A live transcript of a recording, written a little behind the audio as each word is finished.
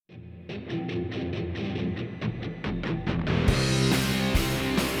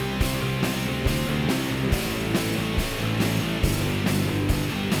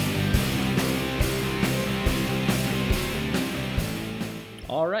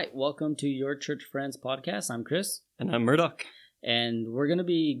All right, welcome to Your Church Friends podcast. I'm Chris. And I'm Murdoch. And we're going to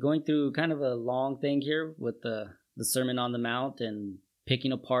be going through kind of a long thing here with the Sermon on the Mount and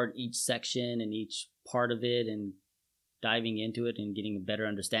picking apart each section and each part of it and diving into it and getting a better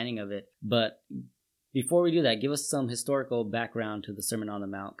understanding of it. But before we do that, give us some historical background to the Sermon on the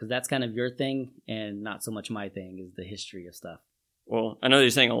Mount, because that's kind of your thing and not so much my thing, is the history of stuff. Well, I know you're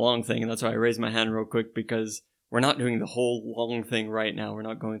saying a long thing, and that's why I raised my hand real quick, because we're not doing the whole long thing right now. We're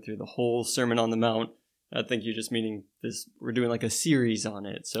not going through the whole Sermon on the Mount. I think you're just meaning this. We're doing like a series on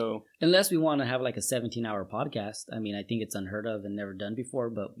it. So unless we want to have like a 17-hour podcast, I mean, I think it's unheard of and never done before,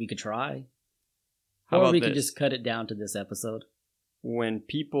 but we could try. Or we could just cut it down to this episode. When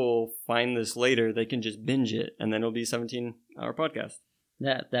people find this later, they can just binge it, and then it'll be a 17-hour podcast.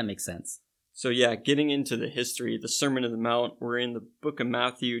 That makes sense. So yeah, getting into the history, the Sermon on the Mount, we're in the book of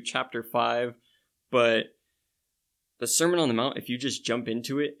Matthew, chapter 5, but the Sermon on the Mount, if you just jump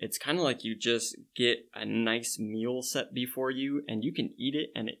into it, it's kind of like you just get a nice meal set before you, and you can eat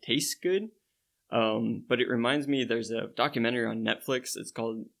it, and it tastes good. But it reminds me, there's a documentary on Netflix. It's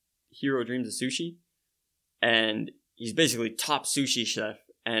called Hero Dreams of Sushi, and he's basically top sushi chef.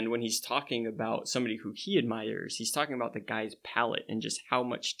 And when he's talking about somebody who he admires, he's talking about the guy's palate and just how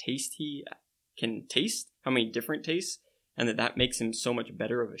much taste he can taste, how many different tastes, and that makes him so much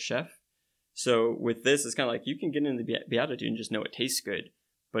better of a chef. So with this, it's kind of like you can get into the Beatitude and just know it tastes good,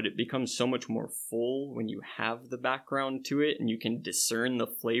 but it becomes so much more full when you have the background to it and you can discern the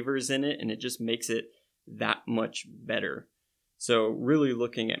flavors in it, and it just makes it that much better. So really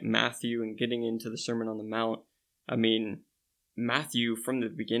looking at Matthew and getting into the Sermon on the Mount, I mean, Matthew from the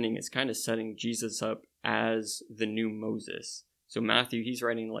beginning is kind of setting Jesus up as the new Moses. So Matthew, he's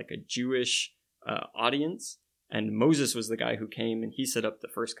writing like a Jewish audience, and Moses was the guy who came and he set up the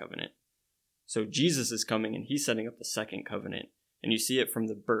first covenant. So Jesus is coming and he's setting up the second covenant, and you see it from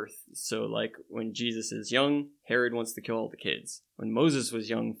the birth. So like when Jesus is young, Herod wants to kill all the kids. When Moses was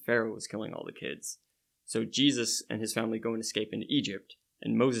young, Pharaoh was killing all the kids. So Jesus and his family go and escape into Egypt,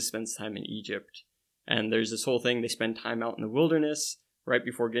 and Moses spends time in Egypt. And there's this whole thing, they spend time out in the wilderness right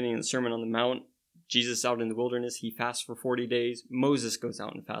before getting the Sermon on the Mount. Jesus out in the wilderness, he fasts for 40 days. Moses goes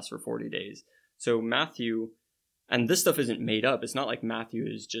out and fasts for 40 days. So Matthew, and this stuff isn't made up. It's not like Matthew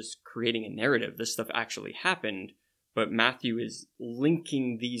is just creating a narrative. This stuff actually happened, but Matthew is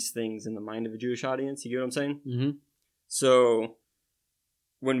linking these things in the mind of a Jewish audience. You get what I'm saying? Mm-hmm. So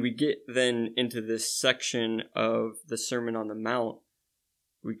when we get then into this section of the Sermon on the Mount,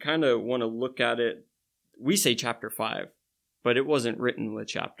 we kind of want to look at it. We say chapter 5, but it wasn't written with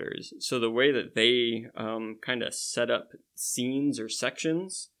chapters. So the way that they kind of set up scenes or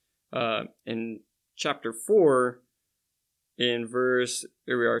sections, in chapter 4, in verse,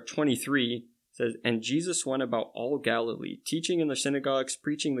 here we are, 23, says, "And Jesus went about all Galilee, teaching in the synagogues,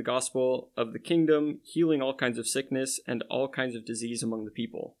 preaching the gospel of the kingdom, healing all kinds of sickness and all kinds of disease among the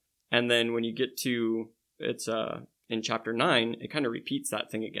people." And then when you get to, it's in chapter 9, it kind of repeats that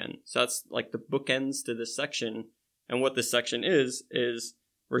thing again. So that's like the bookends to this section. And what this section is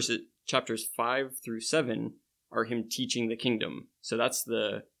verses chapters 5 through 7 are him teaching the kingdom. So that's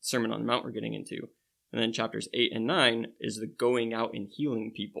the Sermon on the Mount we're getting into. And then chapters 8 and 9 is the going out and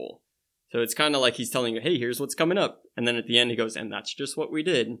healing people. So it's kind of like he's telling you, hey, here's what's coming up. And then at the end he goes, and that's just what we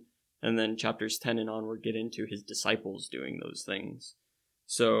did. And then chapters 10 and onward get into his disciples doing those things.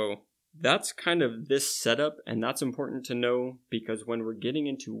 So that's kind of this setup, and that's important to know, because when we're getting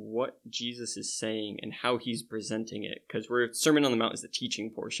into what Jesus is saying and how he's presenting it, because Sermon on the Mount is the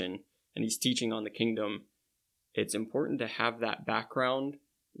teaching portion, and he's teaching on the kingdom, it's important to have that background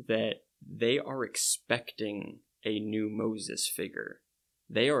that they are expecting a new Moses figure.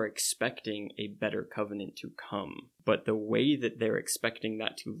 They are expecting a better covenant to come. But the way that they're expecting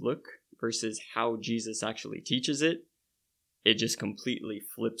that to look versus how Jesus actually teaches it, it just completely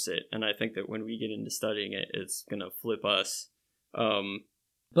flips it. And I think that when we get into studying it, it's going to flip us.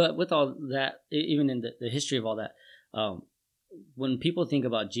 But with all that, even in the history of all that, when people think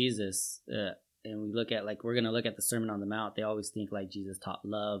about Jesus, and we look at, like, we're going to look at the Sermon on the Mount, they always think like Jesus taught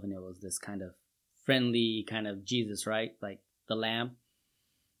love, and it was this kind of friendly kind of Jesus, right? Like the lamb.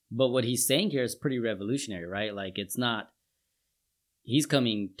 But what he's saying here is pretty revolutionary, right? Like, it's not, he's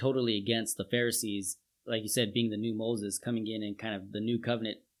coming totally against the Pharisees, like you said, being the new Moses, coming in and kind of the new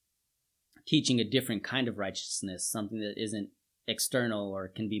covenant, teaching a different kind of righteousness, something that isn't external or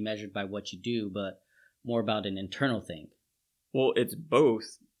can be measured by what you do, but more about an internal thing. Well, it's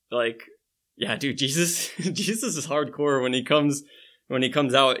both. Like, yeah, dude, Jesus is hardcore when he comes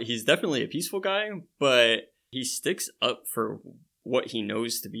out. He's definitely a peaceful guy, but he sticks up for what he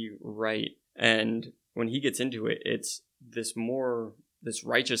knows to be right. And when he gets into it, it's this more this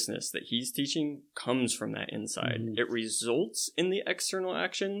righteousness that he's teaching comes from that inside. Mhm. It results in the external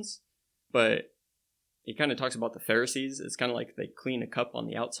actions, but he kind of talks about the Pharisees. It's kind of like they clean a cup on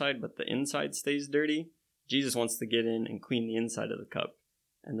the outside, but the inside stays dirty. Jesus wants to get in and clean the inside of the cup,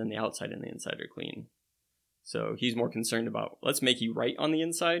 and then the outside and the inside are clean. So he's more concerned about, let's make you right on the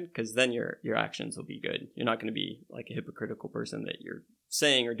inside, because then your actions will be good. You're not going to be like a hypocritical person that you're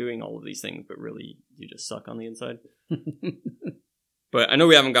saying or doing all of these things, but really you just suck on the inside. But I know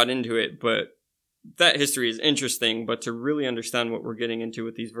we haven't got into it, but that history is interesting. But to really understand what we're getting into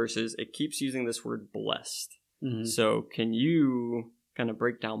with these verses, it keeps using this word blessed. Mhm. So can you kind of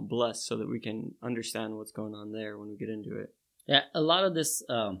break down blessed so that we can understand what's going on there when we get into it? Yeah, a lot of this,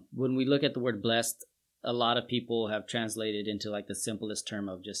 when we look at the word blessed, a lot of people have translated into like the simplest term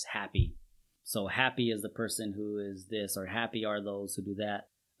of just happy. So happy is the person who is this, or happy are those who do that.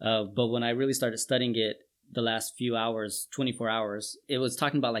 But when I really started studying it the last few hours, 24 hours, it was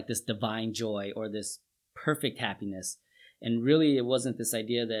talking about like this divine joy or this perfect happiness. And really it wasn't this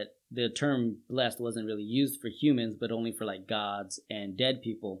idea that the term blessed wasn't really used for humans, but only for like gods and dead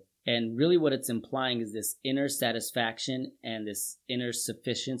people. And really what it's implying is this inner satisfaction and this inner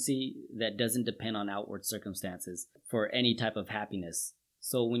sufficiency that doesn't depend on outward circumstances for any type of happiness.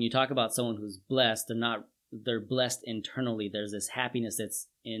 So when you talk about someone who's blessed, they're blessed internally. There's this happiness that's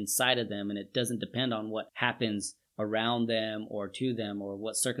inside of them, and it doesn't depend on what happens around them or to them or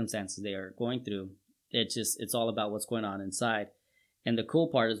what circumstances they are going through. It's all about what's going on inside. And the cool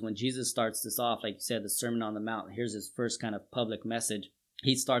part is when Jesus starts this off, like you said, the Sermon on the Mount, here's his first kind of public message.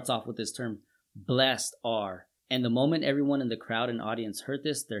 He starts off with this term, blessed are. And the moment everyone in the crowd and audience heard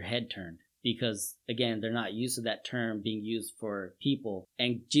this, their head turned. Because, again, they're not used to that term being used for people.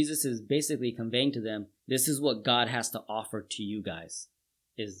 And Jesus is basically conveying to them, this is what God has to offer to you guys,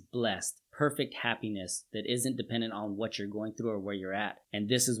 is blessed, perfect happiness that isn't dependent on what you're going through or where you're at. And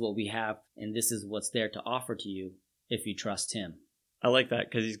this is what we have, and this is what's there to offer to you if you trust him. I like that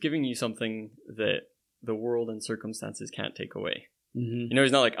because he's giving you something that the world and circumstances can't take away. Mm-hmm. You know,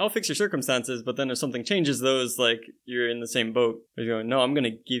 he's not like, I'll fix your circumstances, but then if something changes those, like, you're in the same boat. He's going, no, I'm going to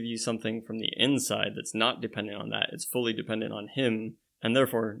give you something from the inside that's not dependent on that. It's fully dependent on him, and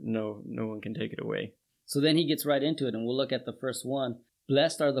therefore, no one can take it away. So then he gets right into it, and we'll look at the first one.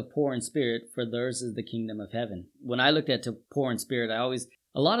 Blessed are the poor in spirit, for theirs is the kingdom of heaven. When I looked at poor in spirit,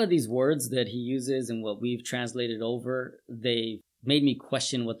 a lot of these words that he uses and what we've translated over, they made me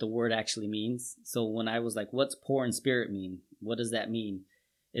question what the word actually means. So when I was like, what's poor in spirit mean? What does that mean?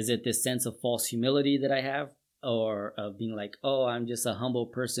 Is it this sense of false humility that I have? Or of being like, oh, I'm just a humble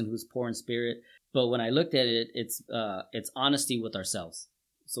person who's poor in spirit? But when I looked at it, it's honesty with ourselves.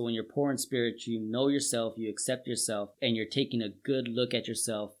 So when you're poor in spirit, you know yourself, you accept yourself, and you're taking a good look at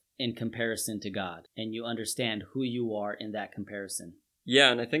yourself in comparison to God. And you understand who you are in that comparison.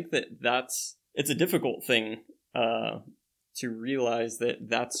 Yeah, and I think it's a difficult thing to realize that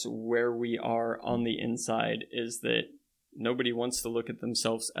that's where we are on the inside, is that nobody wants to look at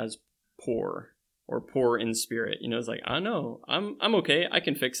themselves as poor or poor in spirit. You know, it's like, I know, I'm okay. I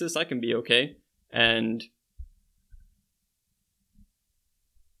can fix this. I can be okay. And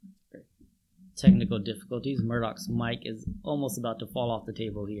technical difficulties. Murdoch's mic is almost about to fall off the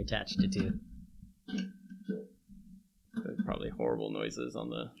table he attached it to. Probably horrible noises on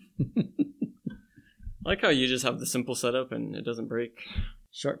the... I like how you just have the simple setup and it doesn't break.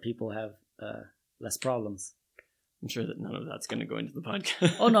 Short people have less problems. I'm sure that none of that's going to go into the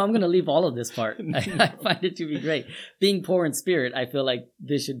podcast. Oh, no, I'm going to leave all of this part. I find it to be great. Being poor in spirit, I feel like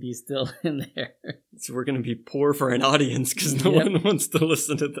this should be still in there. So we're going to be poor for an audience because no one wants to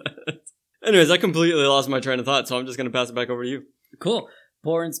listen to that. Anyways, I completely lost my train of thought, so I'm just going to pass it back over to you. Cool.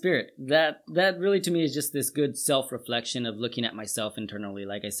 Poor in spirit. That really to me is just this good self-reflection of looking at myself internally.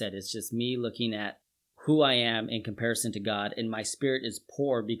 Like I said, it's just me looking at who I am in comparison to God, and my spirit is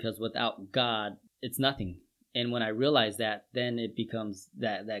poor because without God, it's nothing. And when I realize that, then it becomes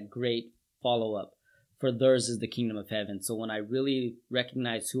that great follow-up. For theirs is the kingdom of heaven. So when I really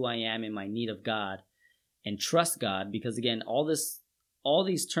recognize who I am in my need of God and trust God, because again, all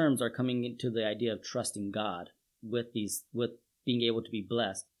these terms are coming into the idea of trusting God with being able to be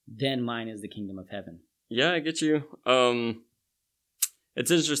blessed, then mine is the kingdom of heaven. Yeah, I get you.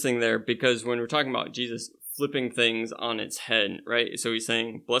 It's interesting there because when we're talking about Jesus flipping things on its head, right? So he's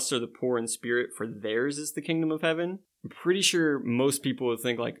saying, blessed are the poor in spirit, for theirs is the kingdom of heaven. I'm pretty sure most people would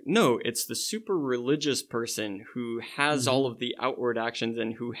think like, no, it's the super religious person who has all of the outward actions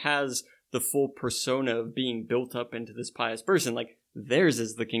and who has the full persona of being built up into this pious person. Like, theirs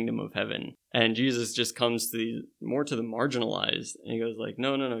is the kingdom of heaven. And Jesus just comes to more to the marginalized, and he goes like,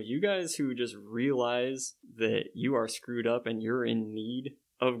 no, you guys who just realize that you are screwed up and you're in need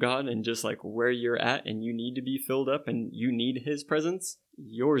of God, and just like where you're at and you need to be filled up and you need his presence,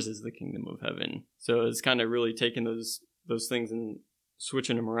 yours is the kingdom of heaven. So it's kind of really taking those things and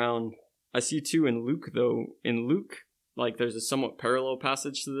switching them around. I see too in Luke, though, like there's a somewhat parallel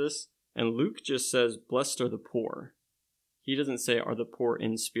passage to this, and Luke just says, blessed are the poor. He doesn't say, are the poor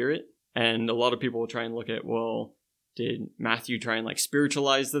in spirit? And a lot of people will try and look at, well, did Matthew try and like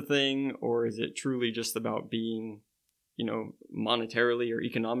spiritualize the thing, or is it truly just about being, monetarily or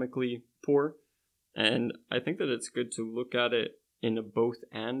economically poor? And I think that it's good to look at it in a both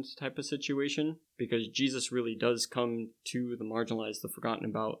and type of situation, because Jesus really does come to the marginalized, the forgotten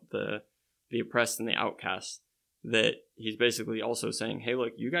about, the oppressed and the outcast. That he's basically also saying, hey,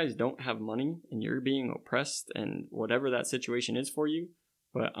 look, you guys don't have money and you're being oppressed and whatever that situation is for you,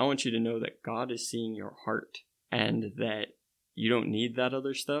 but I want you to know that God is seeing your heart and that you don't need that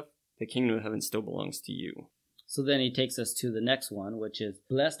other stuff. The kingdom of heaven still belongs to you. So then he takes us to the next one, which is,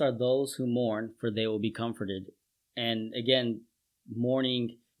 blessed are those who mourn, for they will be comforted. And again,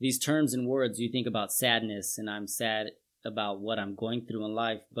 mourning, these terms and words, you think about sadness, and I'm sad about what I'm going through in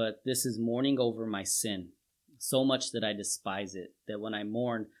life, but this is mourning over my sin. So much that I despise it, that when I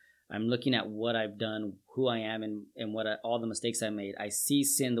mourn, I'm looking at what I've done, who I am, and all the mistakes I made. I see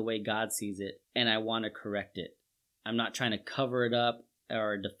sin the way God sees it, and I want to correct it. I'm not trying to cover it up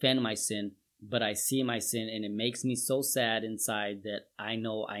or defend my sin, but I see my sin, and it makes me so sad inside that I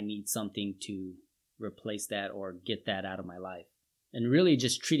know I need something to replace that or get that out of my life. And really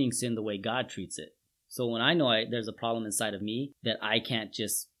just treating sin the way God treats it. So when I know there's a problem inside of me that I can't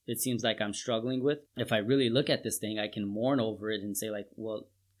just, it seems like I'm struggling with, if I really look at this thing, I can mourn over it and say like, well,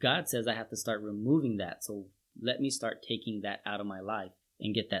 God says I have to start removing that. So let me start taking that out of my life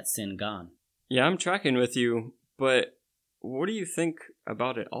and get that sin gone. Yeah, I'm tracking with you, but what do you think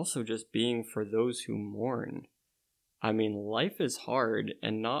about it also just being for those who mourn? I mean, life is hard,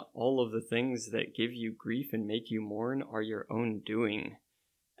 and not all of the things that give you grief and make you mourn are your own doing.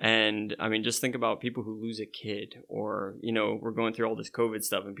 And I mean, just think about people who lose a kid, or, we're going through all this COVID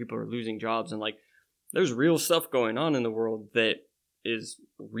stuff and people are losing jobs, and like, there's real stuff going on in the world that is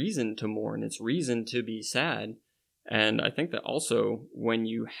reason to mourn. It's reason to be sad. And I think that also when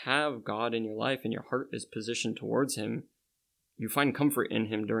you have God in your life and your heart is positioned towards him, you find comfort in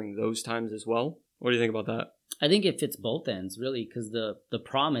him during those times as well. What do you think about that? I think it fits both ends, really, because the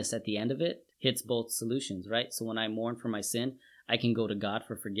promise at the end of it hits both solutions, right? So when I mourn for my sin, I can go to God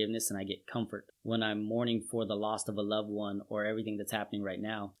for forgiveness and I get comfort. When I'm mourning for the loss of a loved one or everything that's happening right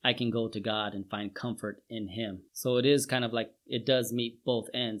now, I can go to God and find comfort in him. So it is kind of like it does meet both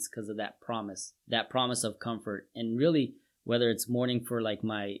ends because of that promise of comfort. And really, whether it's mourning for like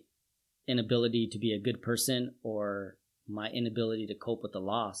my inability to be a good person or my inability to cope with the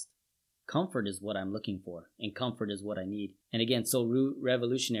loss, comfort is what I'm looking for, and comfort is what I need. And again, so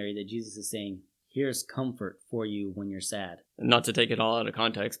revolutionary that Jesus is saying, here's comfort for you when you're sad. Not to take it all out of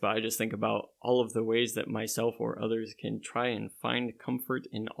context, but I just think about all of the ways that myself or others can try and find comfort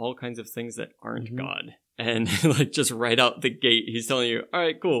in all kinds of things that aren't God. And like just right out the gate, he's telling you, all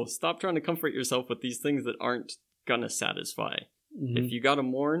right, cool, stop trying to comfort yourself with these things that aren't gonna satisfy. If you gotta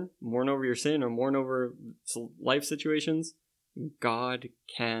mourn over your sin or mourn over life situations, God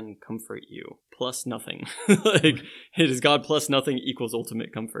can comfort you. Plus nothing. Like, it is God plus nothing equals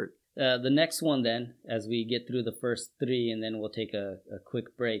ultimate comfort. The next one then, as we get through the first three, and then we'll take a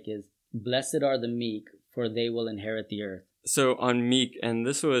quick break, is blessed are the meek, for they will inherit the earth. So on meek, and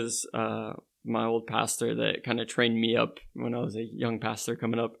this was my old pastor that kind of trained me up when I was a young pastor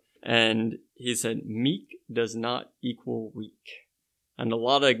coming up, and he said, meek does not equal weak. And a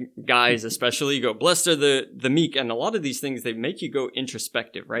lot of guys especially go, blessed are the meek. And a lot of these things, they make you go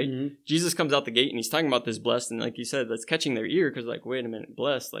introspective, right? Jesus comes out the gate and he's talking about this blessed. And like you said, that's catching their ear because like, wait a minute,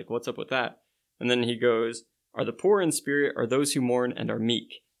 blessed, like what's up with that? And then he goes, are the poor in spirit, are those who mourn and are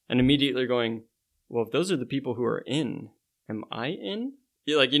meek? And immediately going, well, if those are the people who are in, am I in?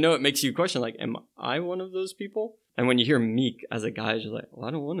 It makes you question, like, am I one of those people? And when you hear meek as a guy, you're like, well,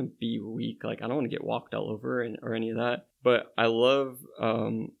 I don't want to be weak. Like, I don't want to get walked all over or any of that. But I love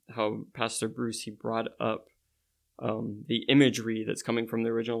how Pastor Bruce, he brought up the imagery that's coming from the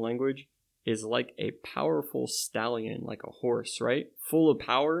original language is like a powerful stallion, like a horse, right? Full of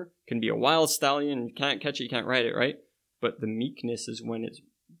power, can be a wild stallion. You can't catch it, you can't ride it, right? But the meekness is when it's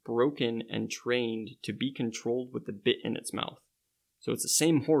broken and trained to be controlled with the bit in its mouth. So it's the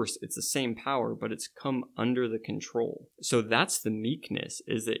same horse, it's the same power, but it's come under the control. So that's the meekness,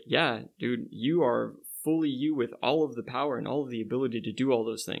 is that, yeah, dude, you are fully you with all of the power and all of the ability to do all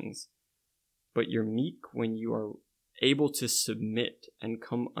those things. But you're meek when you are able to submit and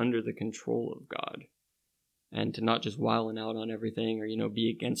come under the control of God. And to not just wilding out on everything or, be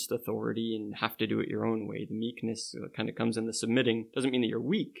against authority and have to do it your own way. The meekness kind of comes in the submitting. Doesn't mean that you're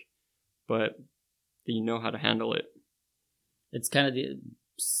weak, but that you know how to handle it. It's kind of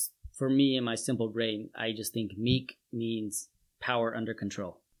for me in my simple brain, I just think meek means power under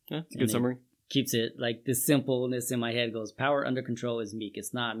control. Yeah, it's a good summary. Keeps it like the simpleness in my head goes, power under control is meek.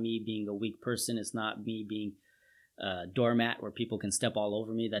 It's not me being a weak person. It's not me being a doormat where people can step all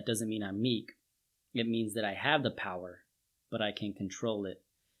over me. That doesn't mean I'm meek. It means that I have the power, but I can control it.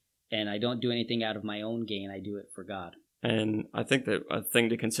 And I don't do anything out of my own gain. I do it for God. And I think that a thing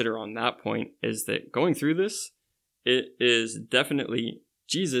to consider on that point is that going through this, it is definitely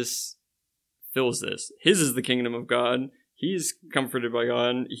Jesus fills this. His is the kingdom of God. He's comforted by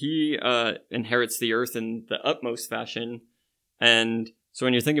God. He inherits the earth in the utmost fashion. And so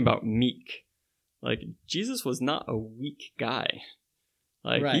when you're thinking about meek, like Jesus was not a weak guy.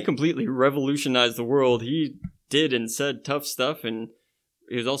 Like right. He completely revolutionized the world. He did and said tough stuff, and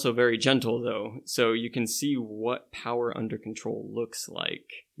he was also very gentle, though. So you can see what power under control looks like.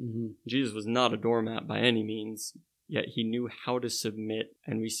 Mm-hmm. Jesus was not a doormat by any means, yet he knew how to submit,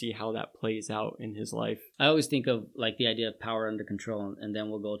 and we see how that plays out in his life. I always think of like the idea of power under control, and then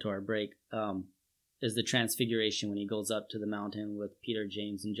we'll go to our break, is the transfiguration when he goes up to the mountain with Peter,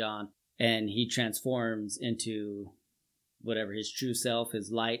 James, and John, and he transforms into whatever his true self, his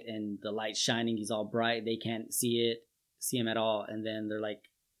light, and the light shining, he's all bright, they can't see him at all, and then they're like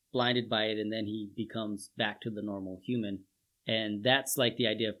blinded by it, and then he becomes back to the normal human. And that's like the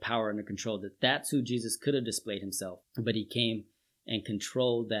idea of power under control, that's who Jesus could have displayed himself, but he came and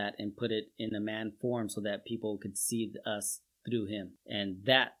controlled that and put it in a man form so that people could see us through him. And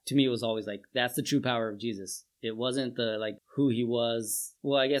that to me was always like, that's the true power of Jesus. It wasn't the like who he was,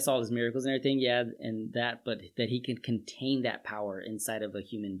 well, I guess all his miracles and everything, yeah, and that, but that he can contain that power inside of a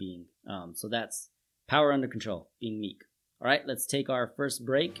human being. So that's power under control, being meek. All right, let's take our first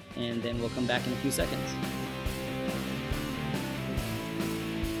break, and then we'll come back in a few seconds.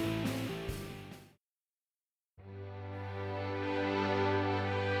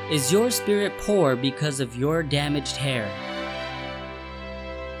 Is your spirit poor because of your damaged hair?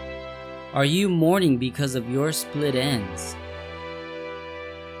 Are you mourning because of your split ends?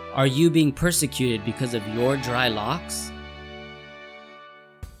 Are you being persecuted because of your dry locks?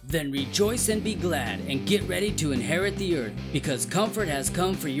 Then rejoice and be glad and get ready to inherit the earth, because comfort has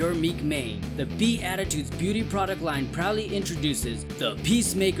come for your meek mane. The Beatitudes beauty product line proudly introduces the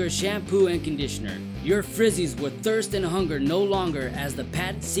Peacemaker shampoo and conditioner. Your frizzies with thirst and hunger no longer, as the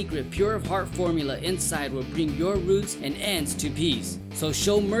patent secret pure of heart formula inside will bring your roots and ends to peace. So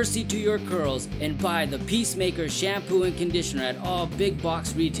show mercy to your curls and buy the Peacemaker shampoo and conditioner at all big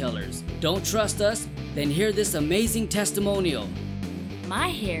box retailers. Don't trust us? Then hear this amazing testimonial. My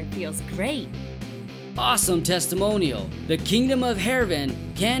hair feels great. Awesome testimonial. The kingdom of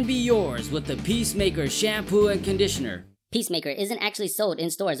heaven can be yours with the Peacemaker shampoo and conditioner. Peacemaker isn't actually sold in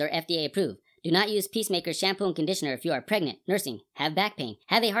stores or FDA approved. Do not use Peacemaker shampoo and conditioner if you are pregnant, nursing, have back pain,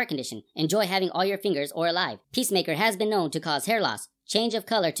 have a heart condition, enjoy having all your fingers, or alive. Peacemaker has been known to cause hair loss, change of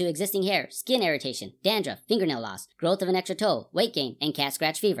color to existing hair, skin irritation, dandruff, fingernail loss, growth of an extra toe, weight gain, and cat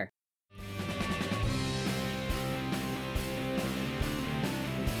scratch fever.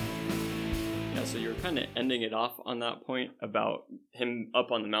 Yeah, so you're kind of ending it off on that point about him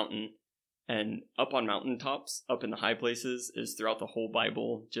up on the mountain. And up on mountaintops, up in the high places, is throughout the whole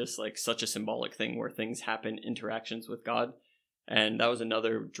Bible just like such a symbolic thing where things happen, interactions with God. And that was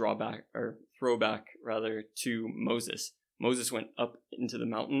another throwback to Moses. Moses went up into the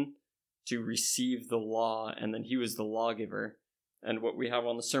mountain to receive the law, and then he was the lawgiver. And what we have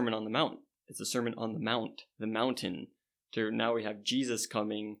on the Sermon on the Mount, it's a Sermon on the Mount, the mountain. Now we have Jesus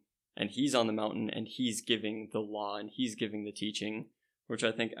coming, and he's on the mountain, and he's giving the law, and he's giving the teaching. Which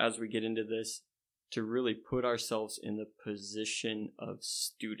I think as we get into this, to really put ourselves in the position of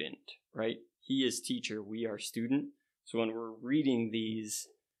student, right? He is teacher, we are student. So when we're reading these,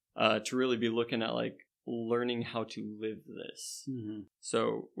 to really be looking at like learning how to live this. Mm-hmm.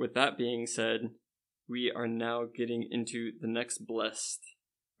 So with that being said, we are now getting into the next blessed,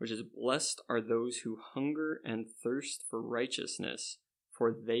 which is blessed are those who hunger and thirst for righteousness,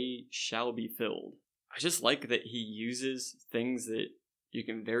 for they shall be filled. I just like that he uses things that you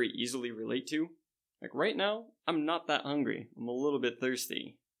can very easily relate to. Like right now, I'm not that hungry. I'm a little bit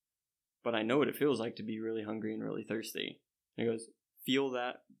thirsty. But I know what it feels like to be really hungry and really thirsty. And he goes, feel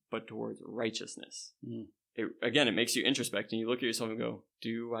that, but towards righteousness. Mm. it makes you introspect and you look at yourself and go,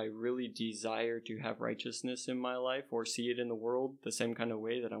 do I really desire to have righteousness in my life or see it in the world the same kind of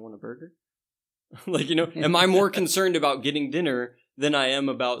way that I want a burger? Like, am I more concerned about getting dinner than I am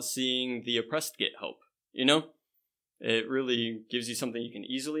about seeing the oppressed get help? It really gives you something you can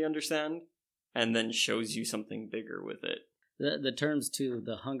easily understand and then shows you something bigger with it. The terms too,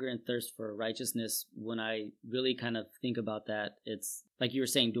 the hunger and thirst for righteousness, when I really kind of think about that, it's like you were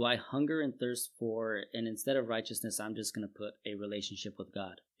saying, do I hunger and thirst for, and instead of righteousness, I'm just going to put a relationship with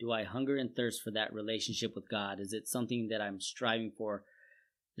God. Do I hunger and thirst for that relationship with God? Is it something that I'm striving for,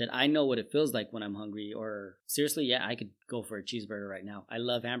 that I know what it feels like when I'm hungry? Or seriously, yeah, I could go for a cheeseburger right now. I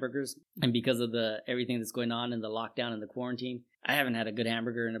love hamburgers, and because of everything that's going on in the lockdown and the quarantine, I haven't had a good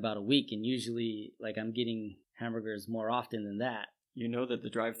hamburger in about a week, and usually like I'm getting hamburgers more often than that. You know that the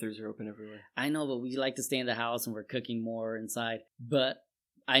drive-thrus are open everywhere. I know, but we like to stay in the house and we're cooking more inside. But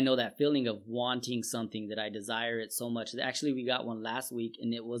I know that feeling of wanting something, that I desire it so much. Actually, we got one last week,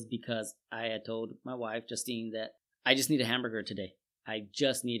 and it was because I had told my wife, Justine, that I just need a hamburger today. I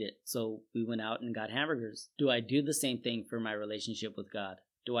just need it. So we went out and got hamburgers. Do I do the same thing for my relationship with God?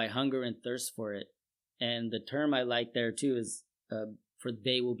 Do I hunger and thirst for it? And the term I like there too is, for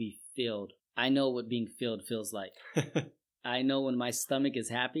they will be filled. I know what being filled feels like. I know when my stomach is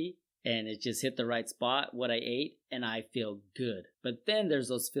happy and it just hit the right spot, what I ate, and I feel good. But then there's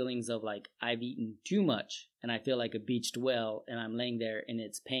those feelings of like, I've eaten too much and I feel like a beached whale and I'm laying there and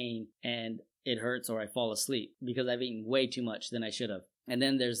it's pain and it hurts, or I fall asleep because I've eaten way too much than I should have. And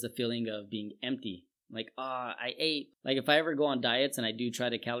then there's the feeling of being empty. Like, I ate. Like if I ever go on diets and I do try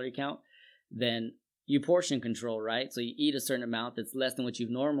to calorie count, then you portion control, right? So you eat a certain amount that's less than what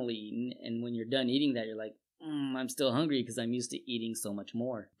you've normally eaten. And when you're done eating that, you're like, I'm still hungry because I'm used to eating so much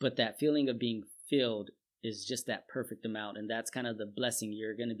more. But that feeling of being filled is just that perfect amount. And that's kind of the blessing.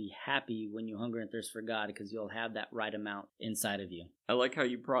 You're going to be happy when you hunger and thirst for God because you'll have that right amount inside of you. I like how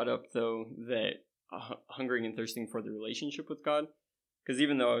you brought up, though, that hungering and thirsting for the relationship with God. Because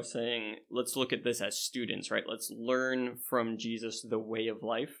even though I was saying, let's look at this as students, right? Let's learn from Jesus the way of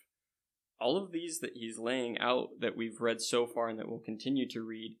life. All of these that he's laying out that we've read so far and that we'll continue to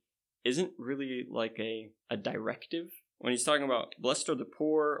read isn't really like a directive. When he's talking about blessed are the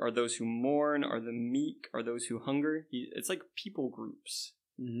poor, are those who mourn, are the meek, are those who hunger, it's like people groups.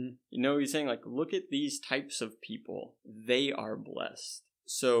 Mm-hmm. He's saying like, look at these types of people. They are blessed.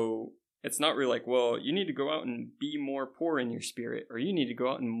 So it's not really like, well, you need to go out and be more poor in your spirit, or you need to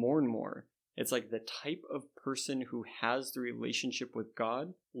go out and mourn more. It's like the type of person who has the relationship with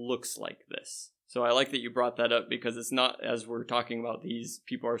God looks like this. So I like that you brought that up because it's not, as we're talking about these,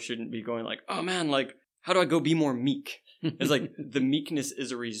 people shouldn't be going like, oh man, like, how do I go be more meek? It's like the meekness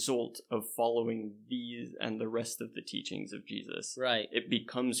is a result of following these and the rest of the teachings of Jesus. Right. It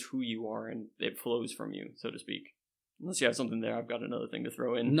becomes who you are and it flows from you, so to speak. Unless you have something there, I've got another thing to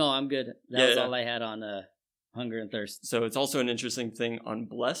throw in. No, I'm good. That was all I had on hunger and thirst. So it's also an interesting thing on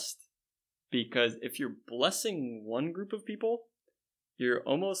blessed. Because if you're blessing one group of people, you're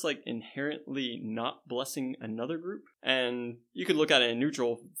almost like inherently not blessing another group. And you could look at it in a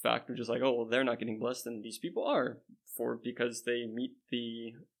neutral factor, just like, oh, well, they're not getting blessed and these people are, because they meet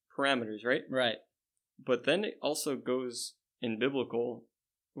the parameters, right? Right. But then it also goes in biblical,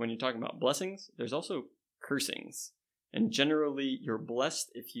 when you're talking about blessings, there's also cursings. And generally, you're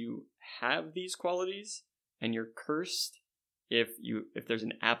blessed if you have these qualities, and you're cursed if there's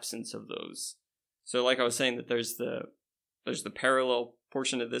an absence of those. So like I was saying, that there's the parallel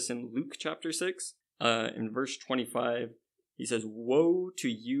portion of this in Luke chapter 6. In verse 25, he says, woe to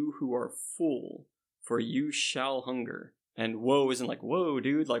you who are full, for you shall hunger. And woe isn't like, whoa,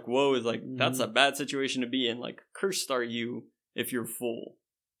 dude. Like, woe is like, that's a bad situation to be in. Like, cursed are you if you're full,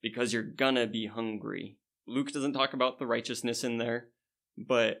 because you're gonna be hungry. Luke doesn't talk about the righteousness in there,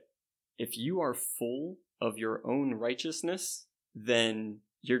 but if you are full of your own righteousness, then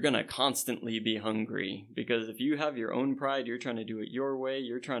you're going to constantly be hungry. Because if you have your own pride, you're trying to do it your way,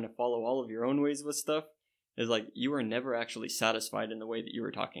 you're trying to follow all of your own ways with stuff, it's like you are never actually satisfied in the way that you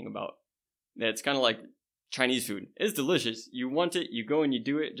were talking about. It's kind of like Chinese food. It's delicious. You want it, you go and you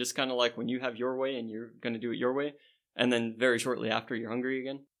do it, just kind of like when you have your way and you're going to do it your way, and then very shortly after you're hungry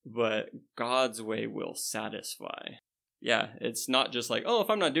again. But God's way will satisfy. Yeah, it's not just like, oh, if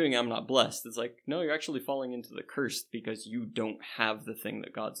I'm not doing it, I'm not blessed. It's like, no, you're actually falling into the curse because you don't have the thing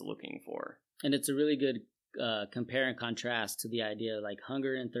that God's looking for. And it's a really good compare and contrast to the idea of like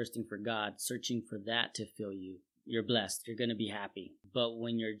hunger and thirsting for God, searching for that to fill you. You're blessed. You're going to be happy. But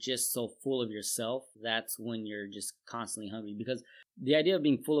when you're just so full of yourself, that's when you're just constantly hungry. Because the idea of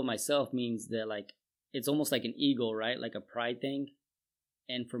being full of myself means that like, it's almost like an ego, right? Like a pride thing.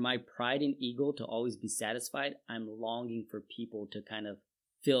 And for my pride and ego to always be satisfied, I'm longing for people to kind of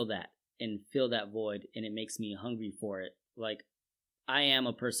fill that and fill that void, and it makes me hungry for it. Like, I am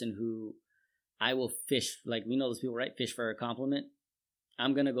a person who I will fish, like, we know those people, right? Fish for a compliment.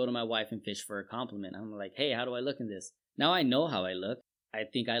 I'm going to go to my wife and fish for a compliment. I'm like, hey, how do I look in this? Now I know how I look. I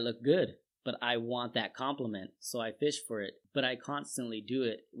think I look good, but I want that compliment, so I fish for it. But I constantly do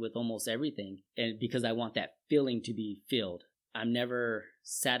it with almost everything, and because I want that feeling to be filled. I'm never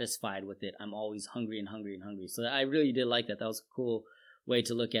satisfied with it. I'm always hungry and hungry and hungry. So I really did like that. That was a cool way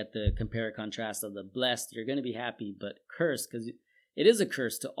to look at the compare contrast of the blessed. You're going to be happy, but cursed, because it is a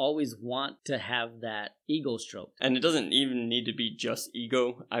curse to always want to have that ego stroked. And it doesn't even need to be just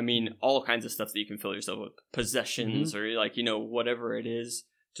ego. I mean, all kinds of stuff that you can fill yourself with. Possessions or like, you know, whatever it is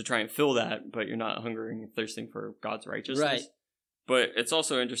to try and fill that, but you're not hungering and thirsting for God's righteousness. Right. But it's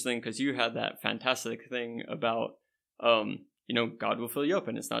also interesting because you had that fantastic thing about, you know, God will fill you up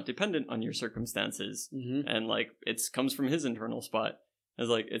and it's not dependent on your circumstances. And like, it comes from his internal spot. It's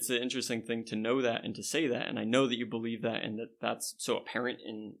like, it's an interesting thing to know that and to say that. And I know that you believe that and that that's so apparent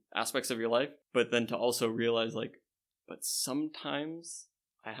in aspects of your life. But then to also realize like, but sometimes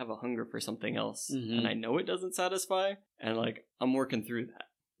I have a hunger for something else and I know it doesn't satisfy. And like, I'm working through that.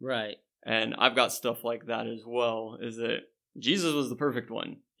 Right. And I've got stuff like that as well, is that Jesus was the perfect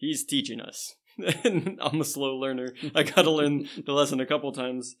one. He's teaching us. And I'm a slow learner. I got to learn the lesson a couple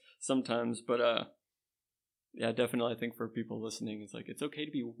times sometimes. But yeah, definitely I think for people listening, it's like, it's okay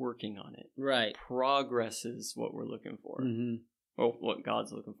to be working on it. Right. Progress is what we're looking for. Well, what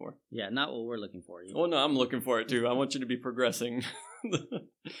God's looking for. Yeah, not what we're looking for. Well, no, I'm looking for it too. I want you to be progressing.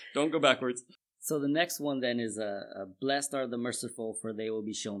 Don't go backwards. So the next one then is blessed are the merciful, for they will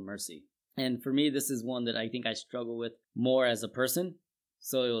be shown mercy. And for me, this is one that I think I struggle with more as a person.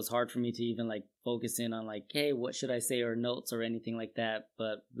 So it was hard for me to even like focus in on like, hey, what should I say, or notes or anything like that.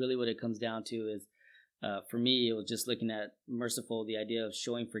 But really what it comes down to is, for me, it was just looking at merciful, the idea of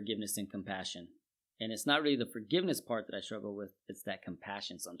showing forgiveness and compassion. And it's not really the forgiveness part that I struggle with. It's that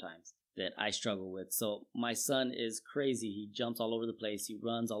compassion sometimes that I struggle with. So my son is crazy. He jumps all over the place. He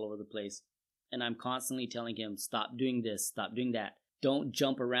runs all over the place. And I'm constantly telling him, stop doing this, stop doing that. Don't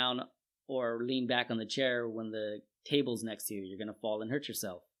jump around or lean back on the chair when the table's next to you. You're going to fall and hurt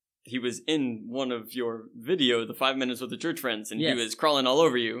yourself. He was in one of your video, the 5 minutes with the church friends, and Yes. he was crawling all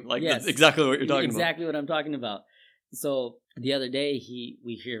over you. Like, Yes. That's exactly what you're talking Exactly what I'm talking about. So the other day,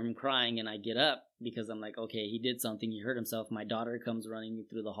 we hear him crying, and I get up because I'm like, okay, he did something. He hurt himself. My daughter comes running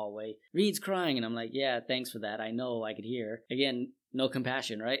through the hallway. Reed's crying, and I'm like, yeah, thanks for that. I know, I could hear. Again, no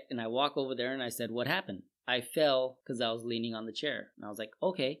compassion, right? And I walk over there, and I said, what happened? I fell because I was leaning on the chair. And I was like,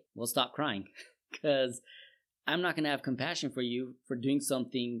 okay, well, stop crying, because I'm not going to have compassion for you for doing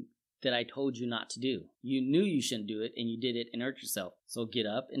something that I told you not to do. You knew you shouldn't do it, and you did it and hurt yourself. So get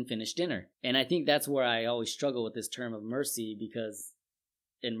up and finish dinner. And I think that's where I always struggle with this term of mercy, because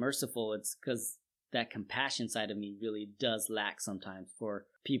in merciful, it's because that compassion side of me really does lack sometimes for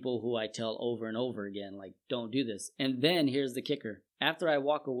people who I tell over and over again, like, don't do this. And then here's the kicker. After I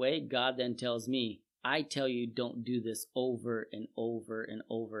walk away, God then tells me, I tell you, don't do this over and over and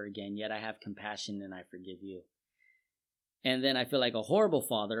over again, yet I have compassion and I forgive you. And then I feel like a horrible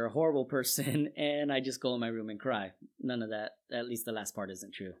father, a horrible person, and I just go in my room and cry. None of that, at least the last part,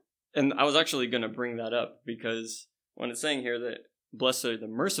 isn't true. And I was actually going to bring that up, because when it's saying here that blessed are the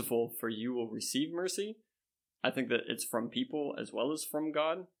merciful, for you will receive mercy, I think that it's from people as well as from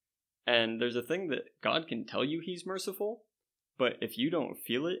God. And there's a thing that God can tell you he's merciful, but if you don't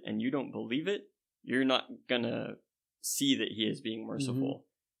feel it and you don't believe it, you're not going to see that he is being merciful.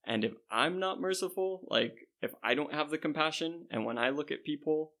 And if I'm not merciful, like if I don't have the compassion, and when I look at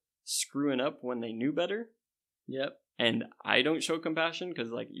people screwing up when they knew better, Yep. and I don't show compassion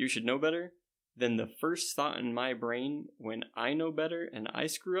because like you should know better, then the first thought in my brain when I know better and I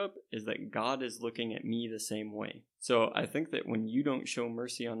screw up is that God is looking at me the same way. So I think that when you don't show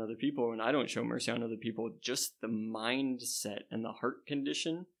mercy on other people, when I don't show mercy on other people, just the mindset and the heart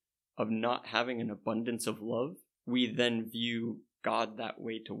condition of not having an abundance of love, we then view God that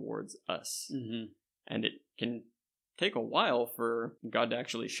way towards us. And it can take a while for God to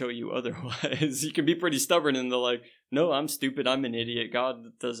actually show you otherwise. You can be pretty stubborn and they're like, no, I'm stupid, I'm an idiot,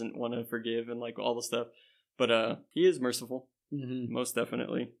 God doesn't want to forgive, and like all the stuff. But he is merciful, most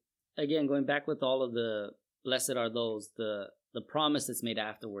definitely. Again, going back with all of the blessed are those, the promise that's made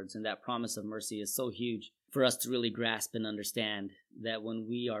afterwards, and that promise of mercy is so huge for us to really grasp and understand that when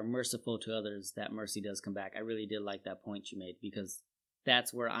we are merciful to others, that mercy does come back. I really did like that point you made, because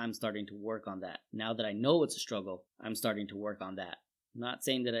that's where I'm starting to work on that. Now that I know it's a struggle, I'm starting to work on that. I'm not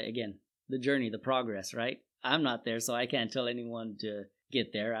saying that, again, the journey, the progress, right? I'm not there, so I can't tell anyone to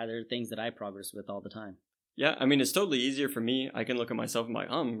get there. There are things that I progress with all the time. Yeah, I mean, it's totally easier for me. I can look at myself and be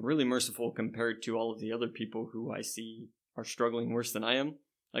like, I'm really merciful compared to all of the other people who I see are struggling worse than I am.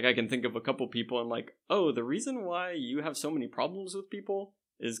 Like, I can think of a couple people and like, oh, the reason why you have so many problems with people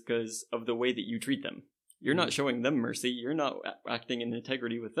is because of the way that you treat them. You're not showing them mercy. You're not acting in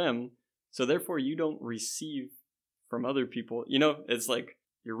integrity with them. So therefore, you don't receive from other people. You know, it's like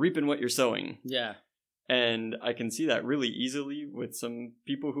you're reaping what you're sowing. Yeah. And I can see that really easily with some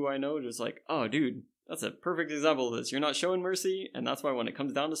people who I know, just like, oh, dude, that's a perfect example of this. You're not showing mercy. And that's why when it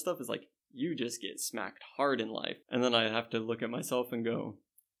comes down to stuff, it's like, you just get smacked hard in life. And then I have to look at myself and go,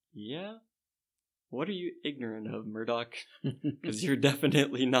 yeah, what are you ignorant of, Murdoch? Because you're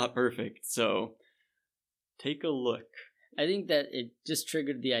definitely not perfect. So take a look. I think that it just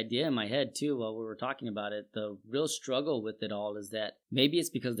triggered the idea in my head too while we were talking about it. The real struggle with it all is that maybe it's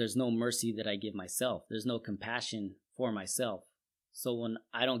because there's no mercy that I give myself. There's no compassion for myself. So when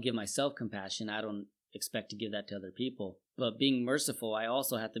I don't give myself compassion, I don't expect to give that to other people. But being merciful, I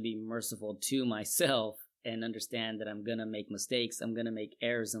also have to be merciful to myself and understand that I'm going to make mistakes. I'm going to make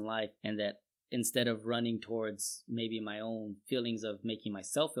errors in life, and that instead of running towards maybe my own feelings of making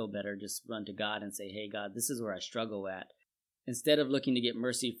myself feel better, just run to God and say, hey, God, this is where I struggle at. Instead of looking to get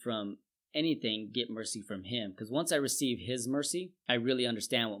mercy from anything, get mercy from Him. Because once I receive His mercy, I really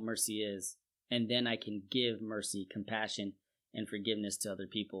understand what mercy is. And then I can give mercy, compassion, and forgiveness to other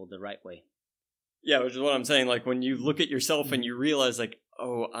people the right way. Yeah, which is what I'm saying. Like, when you look at yourself and you realize, like,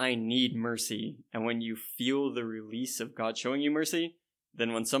 oh, I need mercy. And when you feel the release of God showing you mercy,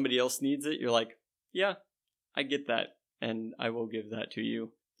 then when somebody else needs it, you're like, yeah, I get that. And I will give that to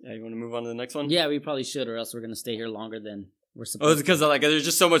you. Yeah, you want to move on to the next one? Yeah, we probably should, or else we're going to stay here longer than we're supposed to. Oh, it's because like, there's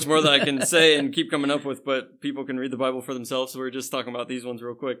just so much more that I can say and keep coming up with, but people can read the Bible for themselves. So we're just talking about these ones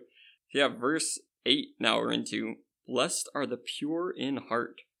real quick. Yeah, verse 8 now we're into. Blessed are the pure in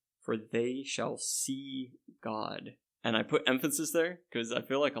heart, for they shall see God. And I put emphasis there because I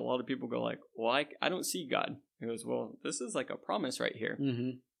feel like a lot of people go like, well, I don't see God. He goes, well, this is like a promise right here. Mm-hmm.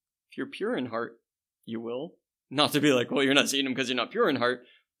 If you're pure in heart, you will. Not to be like, well, you're not seeing Him because you're not pure in heart.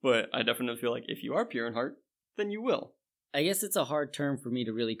 But I definitely feel like if you are pure in heart, then you will. I guess it's a hard term for me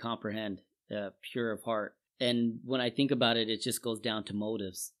to really comprehend, pure of heart. And when I think about it, it just goes down to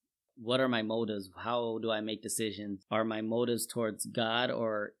motives. What are my motives? How do I make decisions? Are my motives towards God?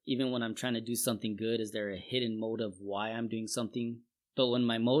 Or even when I'm trying to do something good, is there a hidden motive why I'm doing something? But when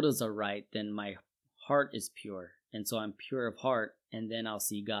my motives are right, then my heart is pure. And so I'm pure of heart, and then I'll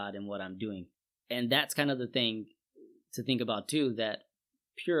see God in what I'm doing. And that's kind of the thing to think about too, that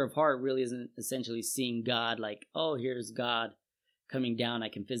pure of heart really isn't essentially seeing God like, oh, here's God coming down. I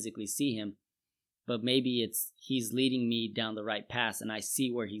can physically see Him. But maybe it's He's leading me down the right path, and I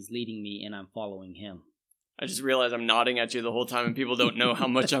see where He's leading me, and I'm following Him. I just realized I'm nodding at you the whole time, and people don't know how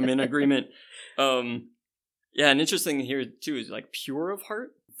much I'm in agreement. Yeah, and interesting here, too, is like pure of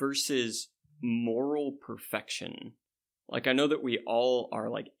heart versus moral perfection. Like, I know that we all are,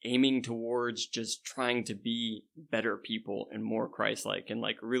 like, aiming towards just trying to be better people and more Christ-like, and,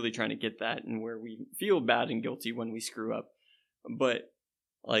 like, really trying to get that, and where we feel bad and guilty when we screw up. But,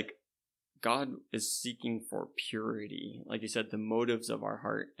 like, God is seeking for purity, like you said, the motives of our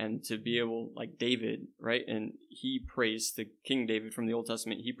heart, and to be able, like David, right? And he prays to King David from the Old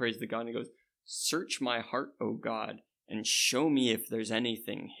Testament. He prays to God and he goes, search my heart, O God, and show me if there's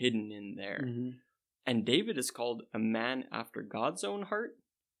anything hidden in there. Mm-hmm. And David is called a man after God's own heart.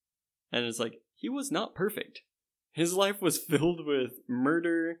 And it's like, he was not perfect. His life was filled with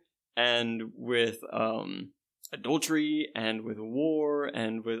murder and with, adultery and with war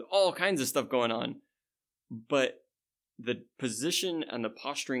and with all kinds of stuff going on. But the position and the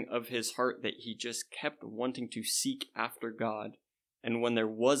posturing of his heart that he just kept wanting to seek after God. And when there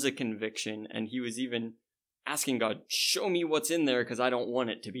was a conviction and he was even asking God, show me what's in there because I don't want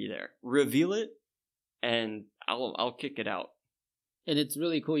it to be there. Reveal it and I'll kick it out. And it's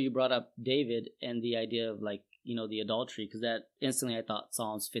really cool you brought up David and the idea of like, you know, the adultery, because that instantly I thought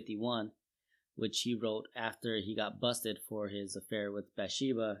Psalms 51, which he wrote after he got busted for his affair with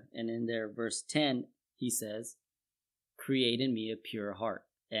Bathsheba. And in there, verse 10, he says, create in me a pure heart.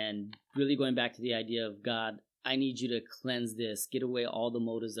 And really going back to the idea of God, I need you to cleanse this, get away all the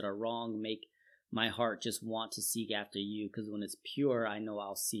motives that are wrong, make my heart just want to seek after you, because when it's pure, I know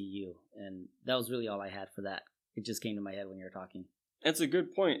I'll see you. And that was really all I had for that. It just came to my head when you were talking. That's a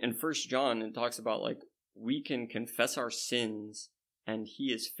good point. In 1 John, it talks about like we can confess our sins and he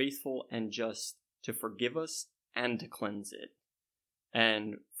is faithful and just to forgive us and to cleanse it.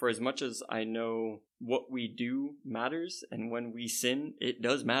 And for as much as I know what we do matters, and when we sin, it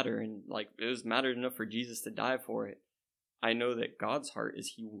does matter. And like it was mattered enough for Jesus to die for it. I know that God's heart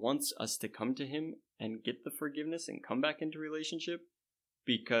is he wants us to come to him and get the forgiveness and come back into relationship,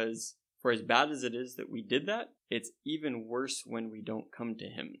 because for as bad as it is that we did that, it's even worse when we don't come to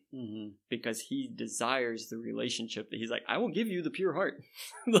him, because he desires the relationship that he's like, I will give you the pure heart.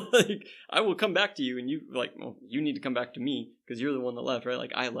 Like, I will come back to you, and you like, well, you need to come back to me because you're the one that left, right?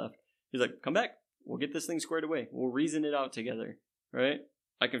 Like, I left. He's like, come back. We'll get this thing squared away. We'll reason it out together, right?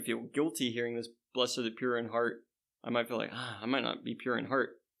 I can feel guilty hearing this, blessed are the pure in heart. I might feel like, I might not be pure in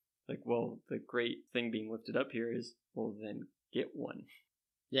heart. Like, well, the great thing being lifted up here is, well, then get one.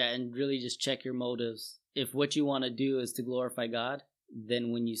 Yeah, and really just check your motives. If what you want to do is to glorify God,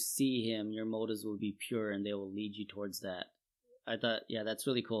 then when you see him, your motives will be pure and they will lead you towards that. I thought, yeah, that's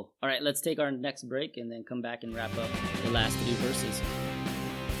really cool. All right, let's take our next break and then come back and wrap up the last 3 verses.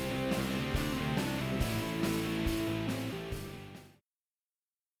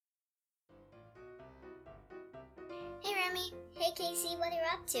 Hey Remy. Hey Casey, what are you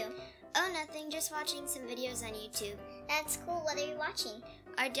up to? Oh, nothing, just watching some videos on YouTube. That's cool, what are you watching?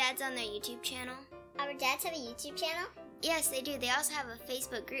 Our dad's on their YouTube channel. Our dads have a YouTube channel? Yes, they do. They also have a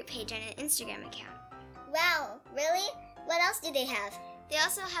Facebook group page and an Instagram account. Wow, really? What else do they have? They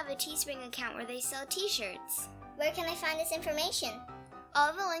also have a Teespring account where they sell t-shirts. Where can I find this information?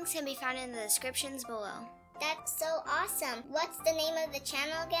 All the links can be found in the descriptions below. That's so awesome. What's the name of the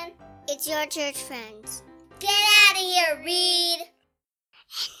channel again? It's Your Church Friends. Get out of here, Reed!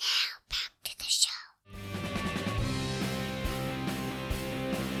 And now, back to the show.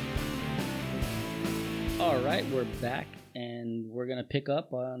 All right, we're back, and we're going to pick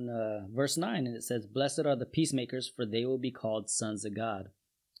up on verse 9, and it says, Blessed are the peacemakers, for they will be called sons of God.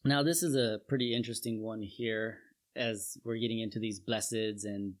 Now, this is a pretty interesting one here, as we're getting into these blesseds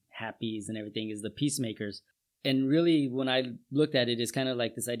and happies and everything, is the peacemakers. And really, when I looked at it, it's kind of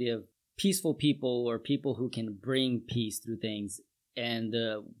like this idea of peaceful people, or people who can bring peace through things. And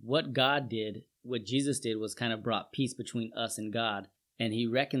what God did, what Jesus did, was kind of brought peace between us and God. And he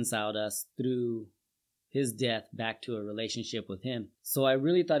reconciled us through his death back to a relationship with him. So I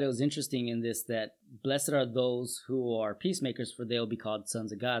really thought it was interesting in this, that blessed are those who are peacemakers, for they'll be called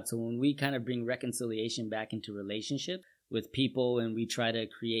sons of God. So when we kind of bring reconciliation back into relationship with people and we try to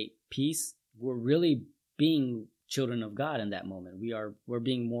create peace, we're really being children of God in that moment. We're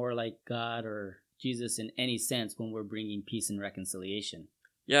being more like God or Jesus in any sense when we're bringing peace and reconciliation.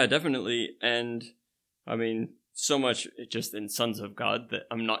 Yeah, definitely. And I mean, so much just in sons of God that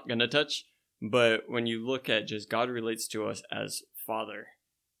I'm not going to touch. But when you look at just God relates to us as Father.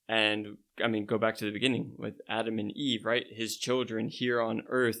 And I mean, go back to the beginning with Adam and Eve, right? His children here on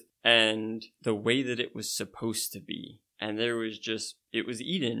earth, and the way that it was supposed to be. And there was just, it was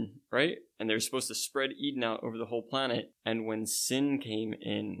Eden, right? And they were supposed to spread Eden out over the whole planet. And when sin came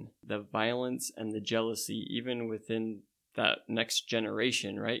in, the violence and the jealousy, even within that next